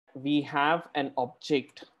we have an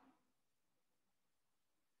object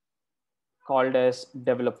called as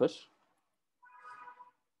developer,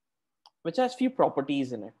 which has few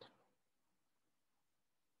properties in it.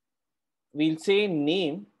 We'll say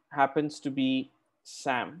name happens to be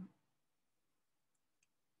Sam.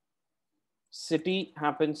 City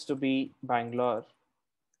happens to be Bangalore.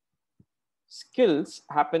 Skills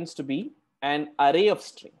happens to be an array of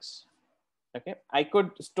strings. Okay, I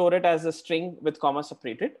could store it as a string with comma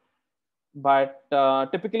separated, but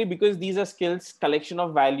typically because these are skills collection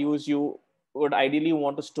of values, you would ideally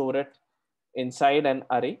want to store it inside an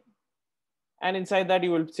array. And inside that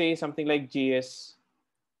you will say something like JS,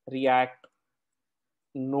 React,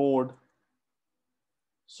 Node,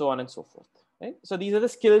 so on and so forth. Right? So these are the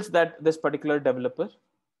skills that this particular developer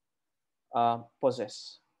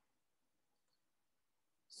possess.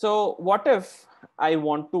 So what if I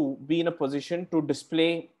want to be in a position to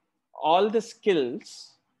display all the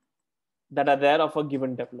skills that are there of a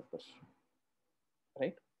given developer,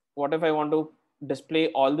 right? What if I want to display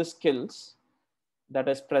all the skills that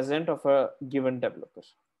is present of a given developer?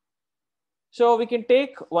 So we can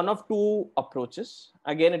take one of two approaches.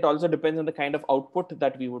 Again, it also depends on the kind of output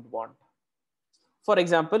that we would want. For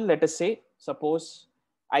example, let us say, suppose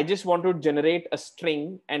I just want to generate a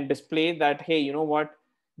string and display that, hey, you know what?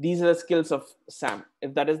 These are the skills of Sam.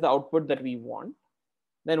 If that is the output that we want,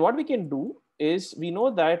 then what we can do is we know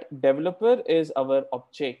that developer is our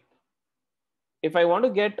object. If I want to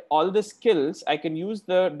get all the skills, I can use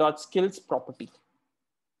the .skills property.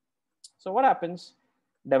 So what happens?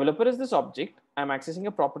 Developer is this object. I'm accessing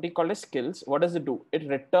a property called as skills. What does it do? It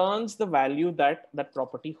returns the value that that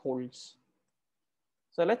property holds.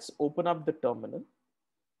 So let's open up the terminal.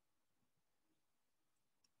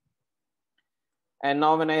 And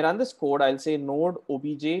now when I run this code, I'll say node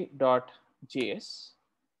obj.js.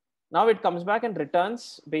 Now it comes back and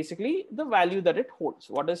returns basically the value that it holds.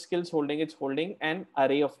 What is skills holding? It's holding an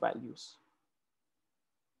array of values.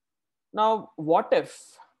 Now, what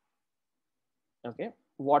if, okay,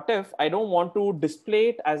 what if I don't want to display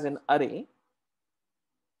it as an array,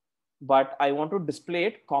 but I want to display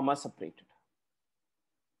it comma separated?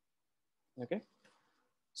 Okay.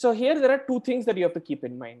 So here there are two things that you have to keep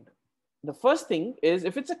in mind. The first thing is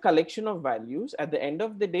if it's a collection of values, at the end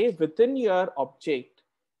of the day, within your object,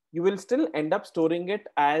 you will still end up storing it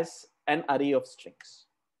as an array of strings.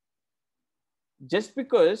 Just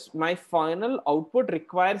because my final output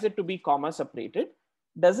requires it to be comma separated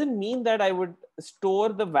doesn't mean that I would store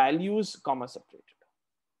the values comma separated.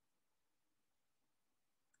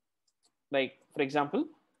 Like, for example,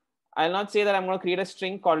 I'll not say that I'm going to create a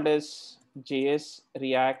string called as JS,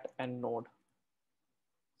 React, and Node.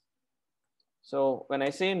 So when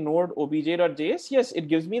I say node obj.js, yes, it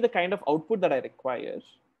gives me the kind of output that I require,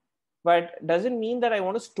 but doesn't mean that I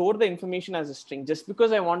want to store the information as a string. Just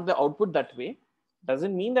because I want the output that way,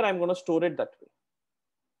 doesn't mean that I'm going to store it that way.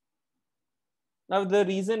 Now, the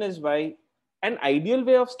reason is why an ideal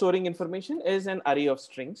way of storing information is an array of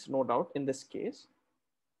strings, no doubt in this case.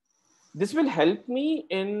 This will help me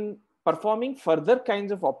in performing further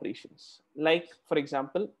kinds of operations. Like, for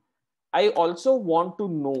example, I also want to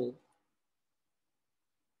know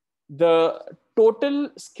the total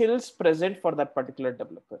skills present for that particular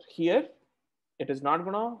developer. Here, it is not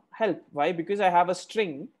going to help. Why? Because I have a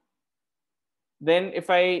string. Then if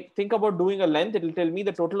I think about doing a length, it will tell me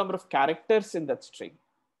the total number of characters in that string.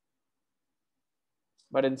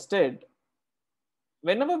 But instead,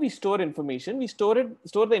 whenever we store information, we store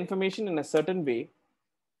the information in a certain way.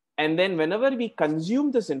 And then whenever we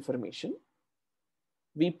consume this information,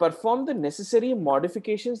 we perform the necessary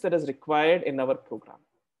modifications that is required in our program.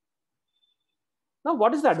 Now,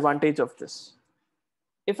 what is the advantage of this?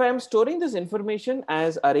 If I am storing this information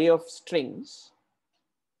as array of strings,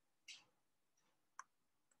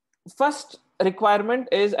 first requirement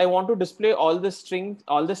is I want to display all the strings,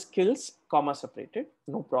 all the skills, comma separated,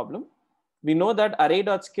 no problem. We know that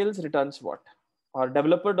array.skills returns what? Or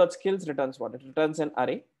developer.skills returns what? It returns an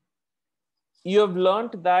array. You have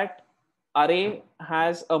learned that array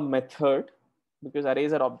has a method because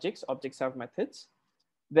arrays are objects, objects have methods.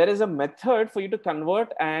 There is a method for you to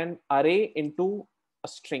convert an array into a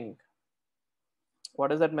string.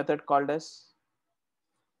 What is that method called as?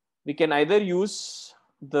 We can either use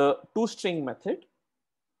the toString method,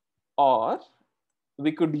 or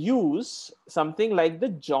we could use something like the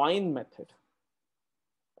join method.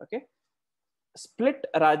 Okay. Split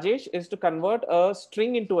Rajesh is to convert a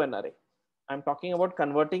string into an array. I'm talking about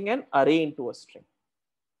converting an array into a string.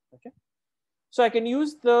 Okay. So I can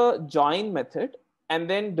use the join method and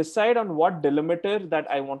then decide on what delimiter that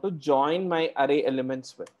I want to join my array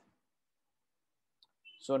elements with.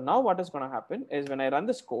 So now what is going to happen is when I run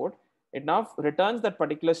this code, it now returns that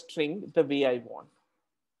particular string the way I want.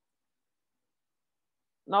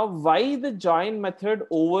 Now, why the join method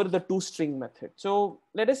over the toString method? So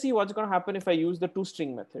let us see what's going to happen if I use the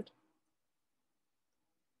toString method.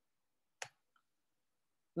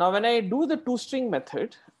 Now, when I do the toString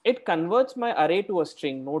method, it converts my array to a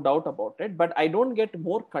string, no doubt about it, but I don't get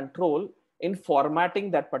more control in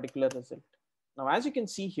formatting that particular result. Now, as you can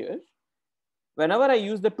see here, whenever I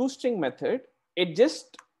use the toString method, it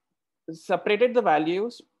just separated the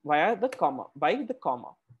values via the comma, by the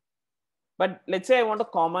comma. But let's say I want a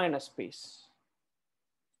comma and a space.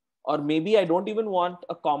 Or maybe I don't even want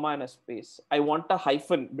a comma and a space. I want a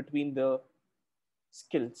hyphen between the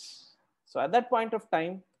skills. So at that point of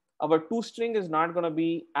time, our toString is not going to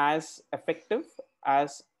be as effective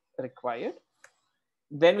as required.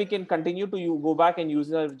 Then we can continue to go back and use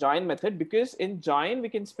the join method, because in join, we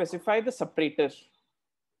can specify the separator.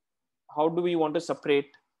 How do we want to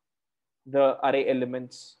separate the array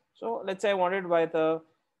elements? So let's say I wanted by the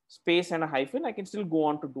space and a hyphen, I can still go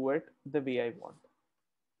on to do it the way I want.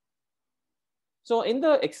 So in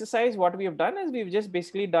the exercise, what we have done is we've just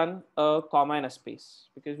basically done a comma and a space,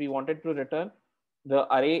 because we wanted to return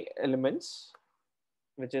the array elements,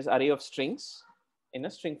 which is array of strings, in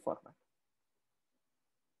a string format.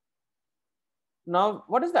 Now,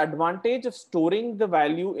 what is the advantage of storing the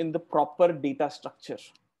value in the proper data structure?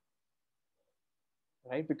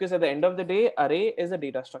 Right? Because at the end of the day, array is a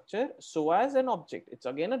data structure. So as an object, it's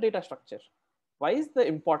again a data structure. Why is the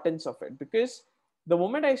importance of it? Because the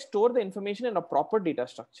moment I store the information in a proper data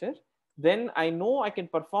structure, then I know I can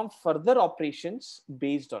perform further operations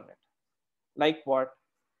based on it. Like what?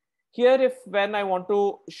 Here, if when I want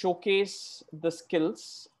to showcase the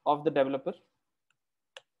skills of the developer,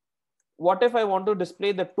 what if I want to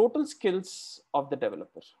display the total skills of the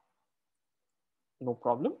developer? No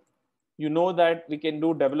problem. You know that we can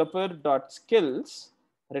do developer.skills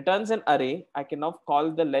returns an array. I can now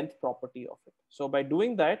call the length property of it. So by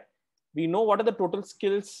doing that, we know what are the total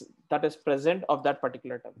skills that is present of that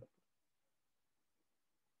particular developer.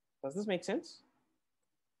 Does this make sense?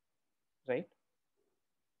 Right?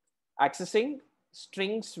 Accessing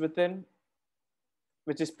strings within,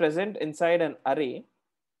 which is present inside an array,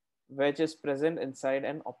 which is present inside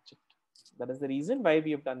an object. That is the reason why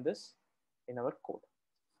we have done this in our code.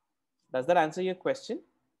 Does that answer your question,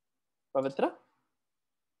 Pavitra?